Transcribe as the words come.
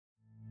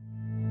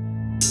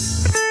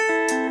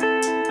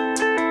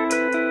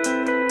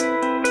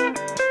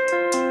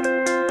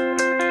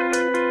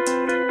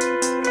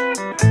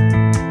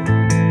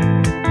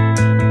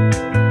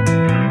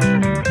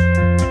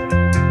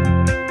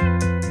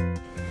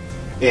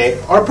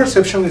Our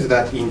perception is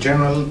that in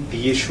general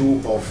the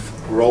issue of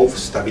growth,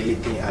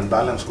 stability and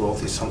balanced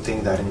growth is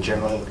something that in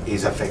general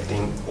is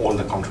affecting all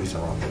the countries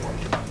around the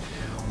world.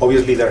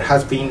 Obviously there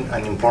has been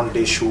an important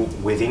issue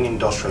within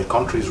industrial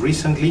countries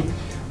recently,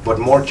 but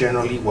more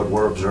generally what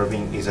we're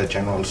observing is a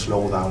general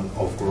slowdown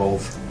of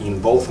growth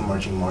in both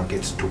emerging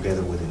markets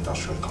together with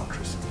industrial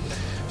countries.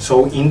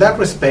 So in that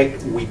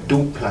respect we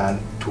do plan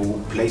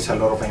to place a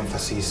lot of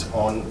emphasis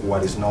on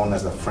what is known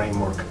as the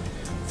framework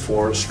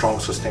for strong,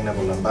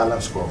 sustainable and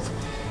balanced growth,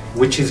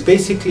 which is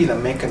basically the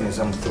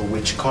mechanism through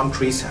which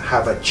countries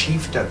have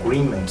achieved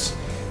agreements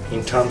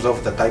in terms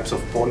of the types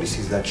of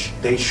policies that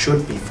they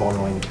should be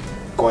following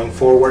going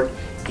forward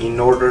in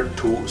order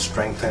to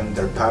strengthen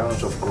their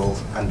patterns of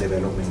growth and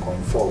development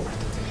going forward.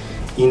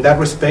 In that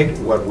respect,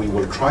 what we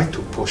will try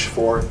to push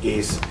for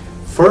is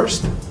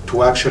first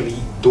to actually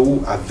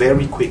do a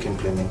very quick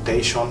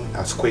implementation,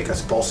 as quick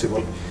as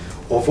possible,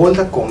 of all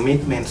the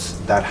commitments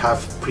that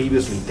have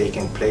previously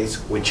taken place,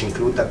 which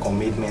include the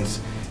commitments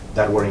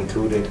that were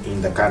included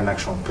in the Carbon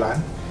Action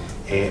Plan,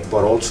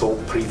 but also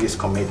previous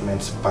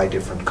commitments by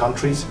different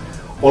countries.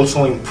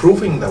 Also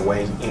improving the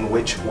way in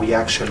which we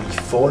actually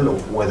follow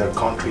whether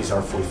countries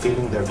are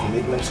fulfilling their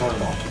commitments or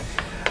not,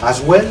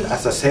 as well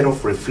as a set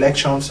of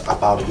reflections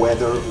about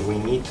whether we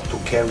need to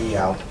carry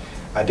out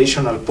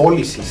additional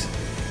policies,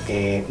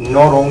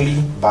 not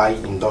only by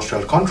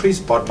industrial countries,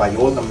 but by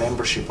all the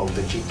membership of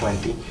the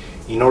G20,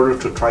 in order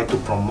to try to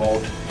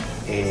promote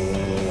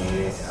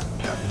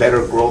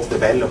better growth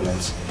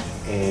developments,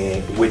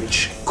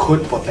 which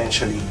could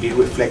potentially be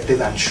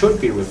reflected and should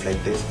be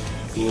reflected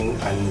in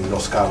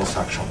Los Cabos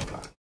Action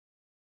Plan.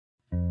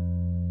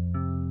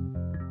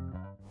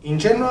 In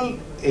general,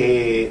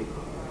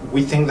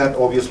 we think that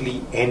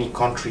obviously any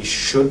country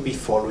should be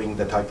following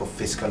the type of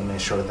fiscal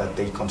measure that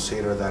they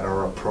consider that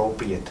are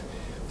appropriate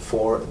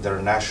for their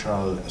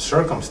national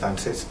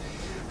circumstances.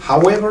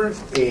 However,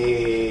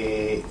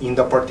 in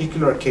the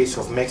particular case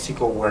of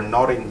Mexico, we're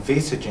not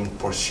envisaging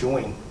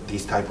pursuing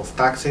these type of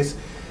taxes.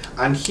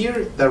 And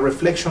here the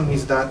reflection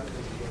is that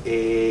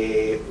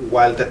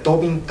while the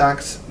Tobin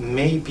tax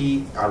may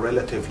be a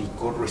relatively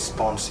good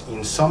response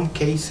in some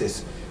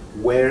cases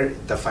where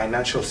the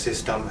financial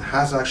system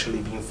has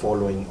actually been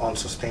following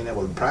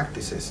unsustainable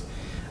practices,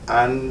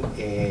 and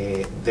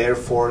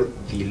therefore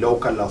the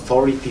local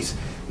authorities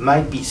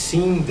might be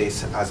seeing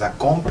this as a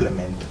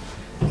complement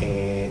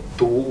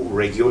to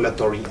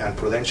regulatory and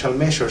prudential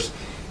measures.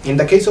 In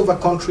the case of a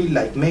country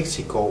like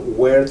Mexico,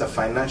 where the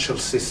financial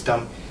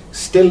system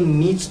still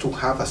needs to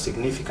have a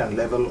significant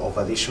level of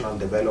additional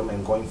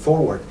development going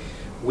forward,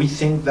 we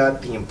think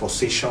that the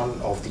imposition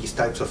of these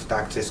types of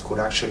taxes could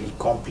actually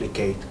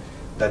complicate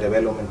the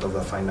development of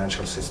the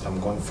financial system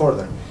going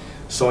further.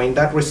 So in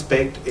that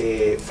respect,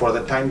 for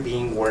the time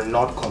being, we're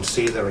not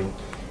considering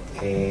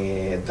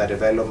the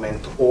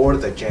development or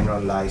the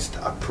generalized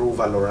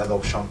approval or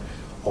adoption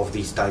of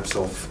these types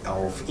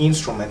of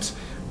instruments,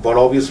 but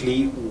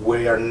obviously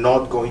we are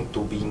not going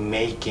to be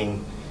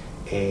making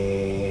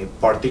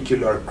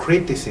particular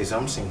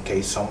criticisms in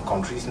case some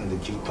countries in the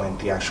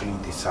G20 actually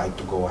decide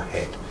to go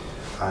ahead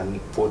and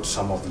put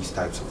some of these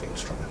types of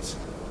instruments.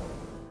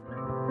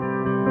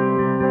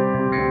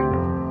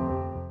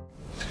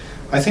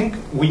 I think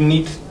we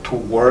need to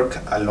work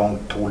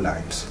along two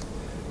lines.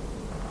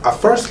 A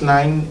first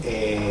line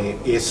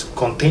is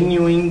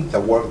continuing the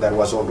work that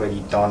was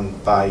already done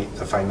by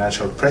the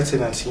financial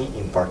presidency,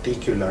 in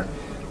particular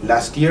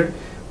last year,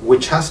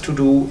 which has to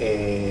do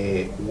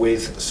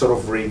with sort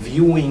of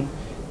reviewing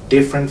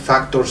different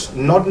factors,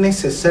 not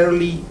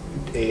necessarily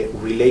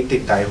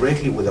related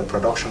directly with the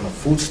production of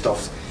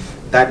foodstuffs,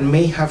 that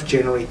may have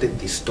generated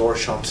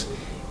distortions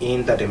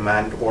in the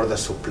demand or the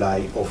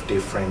supply of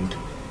different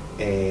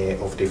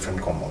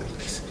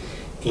commodities.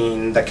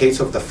 In the case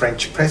of the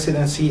French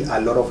presidency,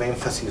 a lot of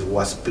emphasis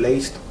was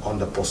placed on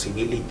the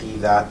possibility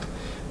that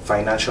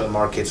financial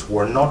markets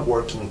were not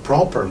working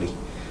properly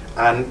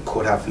and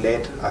could have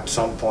led at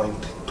some point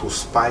to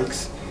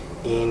spikes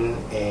in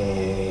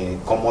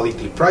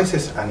commodity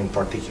prices, and in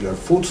particular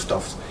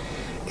foodstuffs.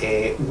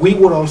 We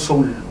would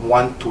also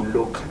want to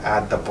look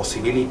at the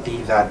possibility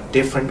that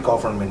different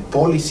government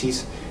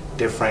policies,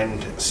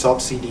 different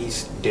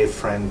subsidies,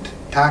 different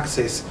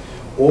taxes,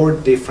 or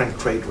different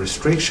trade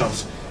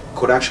restrictions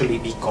could actually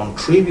be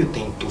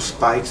contributing to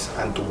spikes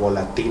and to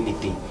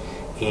volatility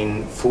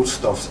in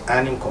foodstuffs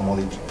and in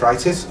commodity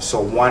prices.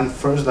 So one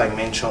first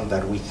dimension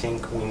that we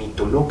think we need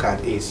to look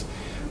at is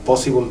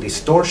possible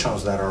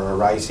distortions that are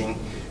arising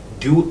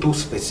due to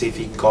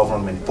specific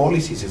government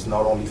policies. It's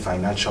not only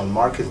financial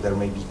markets, there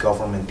may be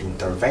government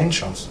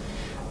interventions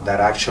that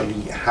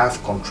actually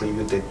have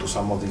contributed to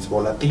some of this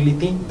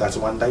volatility. That's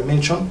one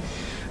dimension.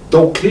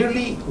 Though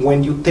clearly,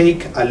 when you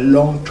take a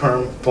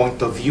long-term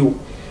point of view,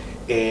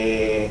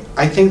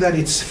 I think that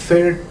it's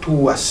fair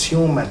to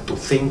assume and to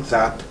think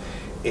that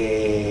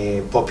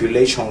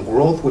population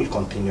growth will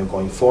continue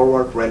going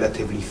forward,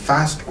 relatively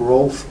fast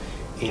growth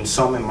in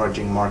some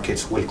emerging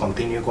markets will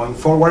continue going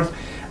forward,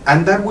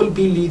 and that will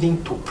be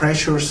leading to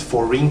pressures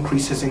for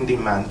increases in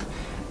demand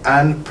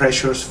and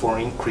pressures for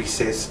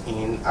increases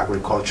in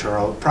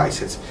agricultural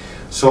prices.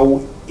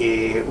 So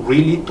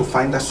really, to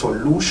find a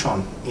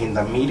solution in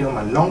the medium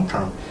and long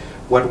term,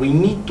 what we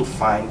need to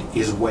find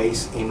is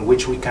ways in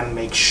which we can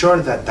make sure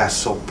that the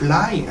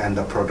supply and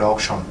the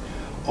production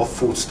of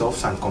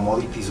foodstuffs and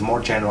commodities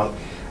more general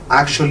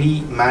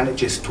actually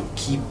manages to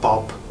keep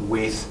up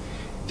with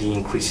the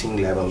increasing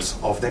levels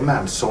of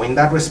demand. So in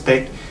that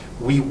respect,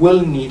 we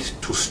will need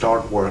to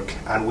start work,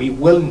 and we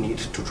will need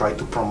to try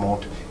to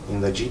promote in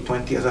the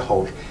G20 as a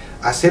whole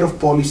a set of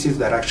policies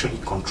that actually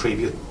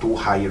contribute to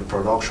higher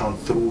production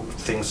through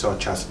things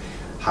such as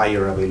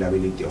higher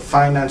availability of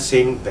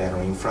financing,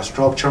 better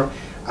infrastructure,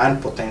 and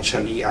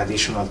potentially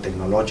additional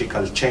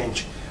technological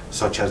change,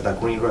 such as the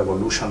green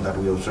revolution that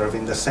we observed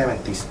in the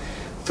 70s,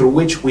 through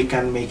which we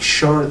can make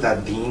sure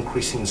that the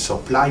increase in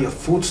supply of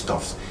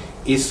foodstuffs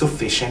is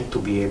sufficient to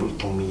be able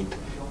to meet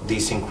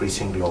this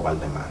increasing global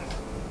demand.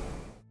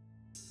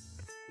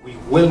 We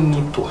will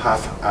need to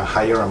have a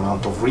higher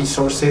amount of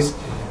resources.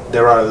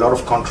 There are a lot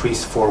of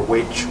countries for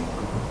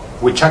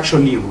which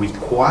actually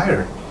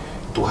require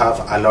to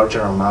have a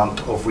larger amount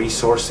of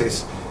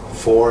resources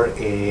for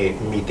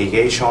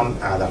mitigation,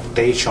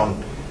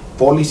 adaptation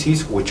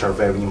policies, which are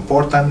very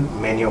important.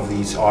 Many of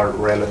these are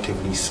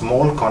relatively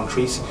small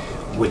countries,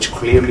 which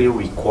clearly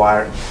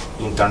require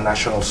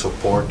international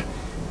support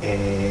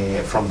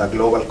from the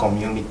global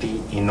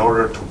community in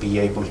order to be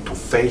able to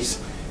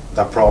face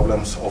the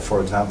problems of,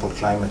 for example,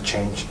 climate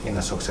change in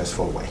a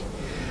successful way.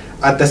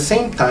 At the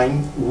same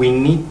time, we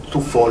need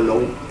to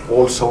follow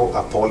also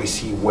a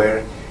policy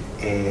where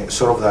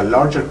sort of the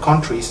larger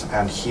countries,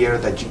 and here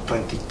the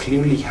G20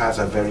 clearly has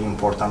a very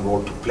important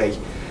role to play,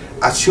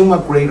 assume a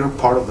greater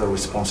part of the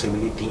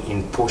responsibility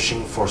in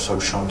pushing for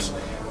solutions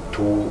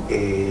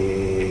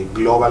to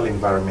global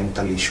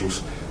environmental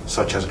issues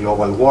such as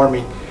global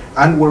warming,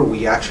 and where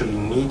we actually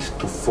need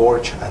to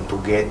forge and to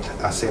get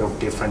a set of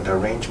different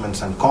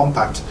arrangements and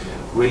compacts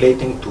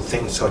relating to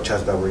things such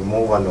as the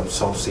removal of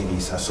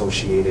subsidies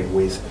associated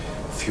with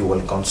fuel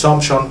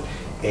consumption,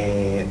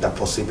 the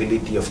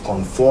possibility of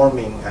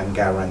conforming and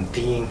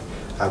guaranteeing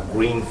a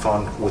green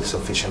fund with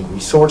sufficient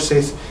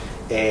resources,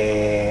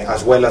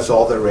 as well as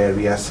other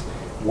areas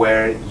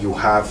where you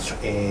have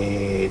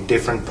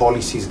different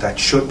policies that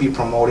should be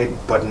promoted,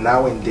 but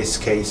now in this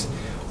case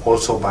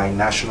also by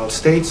national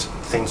states,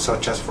 things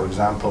such as, for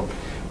example,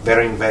 better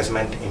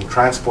investment in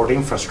transport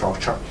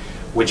infrastructure,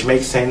 which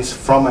makes sense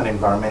from an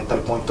environmental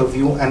point of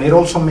view, and it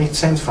also makes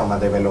sense from a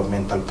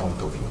developmental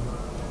point of view.